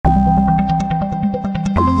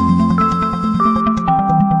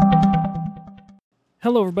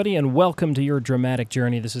Hello, everybody, and welcome to Your Dramatic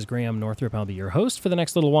Journey. This is Graham Northrup. I'll be your host for the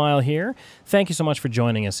next little while here. Thank you so much for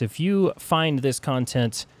joining us. If you find this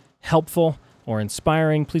content helpful or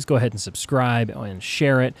inspiring, please go ahead and subscribe and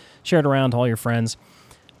share it. Share it around to all your friends.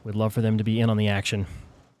 We'd love for them to be in on the action.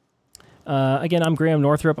 Again, I'm Graham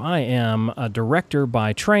Northrup. I am a director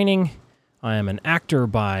by training. I am an actor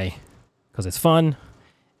because it's fun.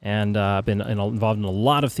 And I've been involved in a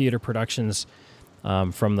lot of theater productions,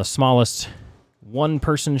 from the smallest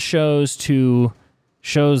one-person shows to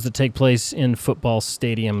shows that take place in football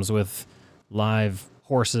stadiums with live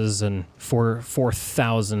horses and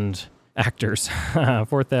 4,000 actors,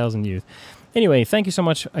 4,000 youth. Anyway, thank you so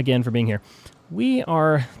much again for being here. We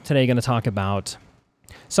are today going to talk about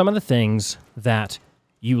some of the things that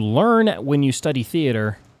you learn when you study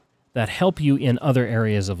theater that help you in other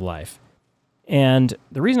areas of life. And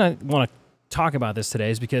the reason I want to talk about this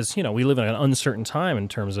today is because, we live in an uncertain time in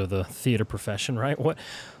terms of the theater profession, right?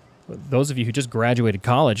 Those of you who just graduated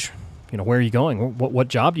college, where are you going? What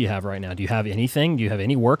job do you have right now? Do you have anything? Do you have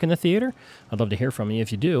any work in the theater? I'd love to hear from you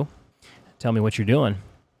if you do. Tell me what you're doing.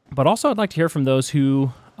 But also I'd like to hear from those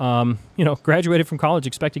who, graduated from college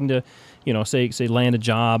expecting to, say land a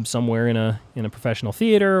job somewhere in a professional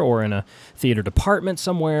theater or in a theater department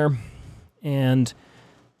somewhere, and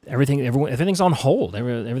everything's on hold.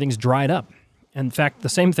 Everything's dried up. In fact, the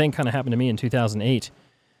same thing kind of happened to me in 2008.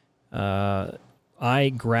 I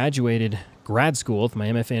graduated grad school with my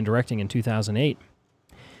MFA in directing in 2008.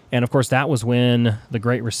 And of course, that was when the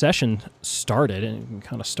Great Recession started, and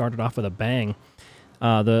kind of started off with a bang.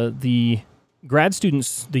 The grad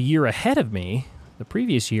students the year ahead of me, the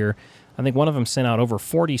previous year, I think one of them sent out over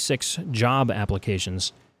 46 job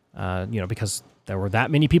applications, because there were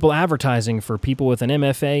that many people advertising for people with an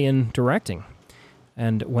MFA in directing.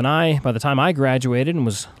 And by the time I graduated and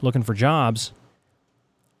was looking for jobs,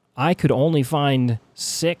 I could only find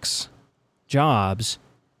 6 jobs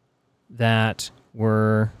that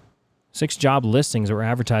were 6 job listings that were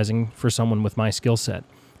advertising for someone with my skill set.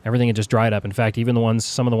 Everything had just dried up. In fact, even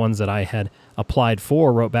some of the ones that I had applied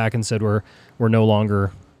for wrote back and said we're no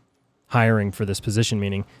longer hiring for this position,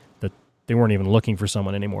 meaning that they weren't even looking for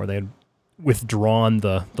someone anymore. They had withdrawn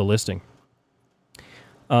the listing.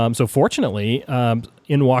 So fortunately,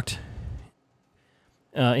 in walked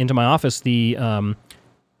into my office the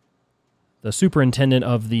superintendent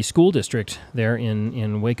of the school district there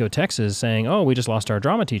in Waco, Texas, saying, "Oh, we just lost our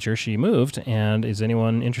drama teacher. She moved, and is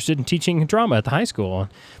anyone interested in teaching drama at the high school?"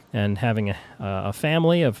 And having a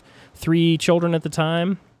family of 3 children at the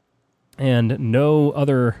time, and no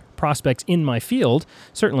other prospects in my field.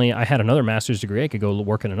 Certainly, I had another master's degree. I could go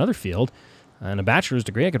work in another field. And a bachelor's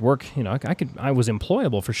degree, I could work, I was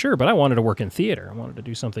employable for sure, but I wanted to work in theater. I wanted to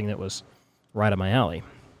do something that was right up my alley.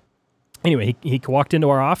 Anyway, he walked into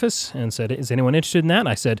our office and said, "Is anyone interested in that?" And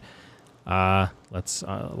I said,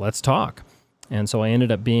 let's talk. And so I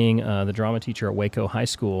ended up being the drama teacher at Waco High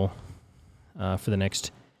School for the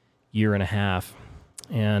next year and a half.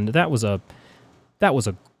 And that was a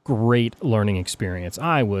great learning experience.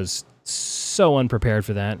 I was so unprepared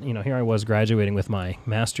for that. Here I was graduating with my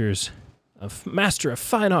Master of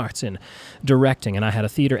Fine Arts in directing, and I had a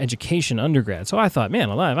theater education undergrad. So I thought, man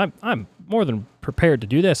alive, I'm more than prepared to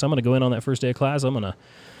do this. I'm going to go in on that first day of class. We're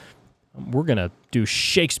going to do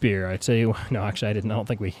Shakespeare. I'd say, no, actually I didn't. I don't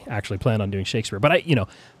think we actually planned on doing Shakespeare, but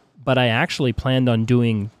I actually planned on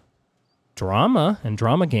doing drama and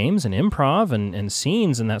drama games and improv and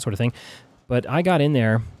scenes and that sort of thing. But I got in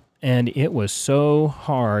there, and it was so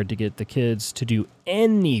hard to get the kids to do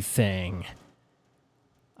anything.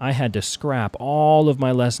 I had to scrap all of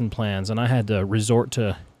my lesson plans, and I had to resort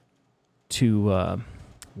to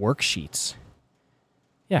worksheets.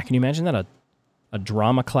 Yeah, can you imagine that? A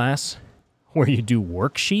drama class where you do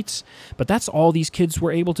worksheets? But that's all these kids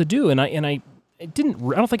were able to do, and I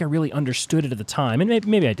don't think I really understood it at the time, and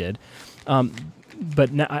maybe I did.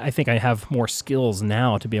 But now, I think I have more skills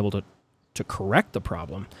now to be able to correct the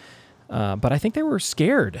problem. But I think they were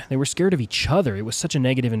scared. They were scared of each other. It was such a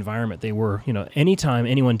negative environment. They were, anytime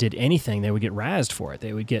anyone did anything, they would get razzed for it.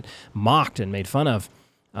 They would get mocked and made fun of.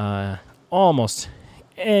 Almost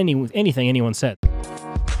anything anyone said.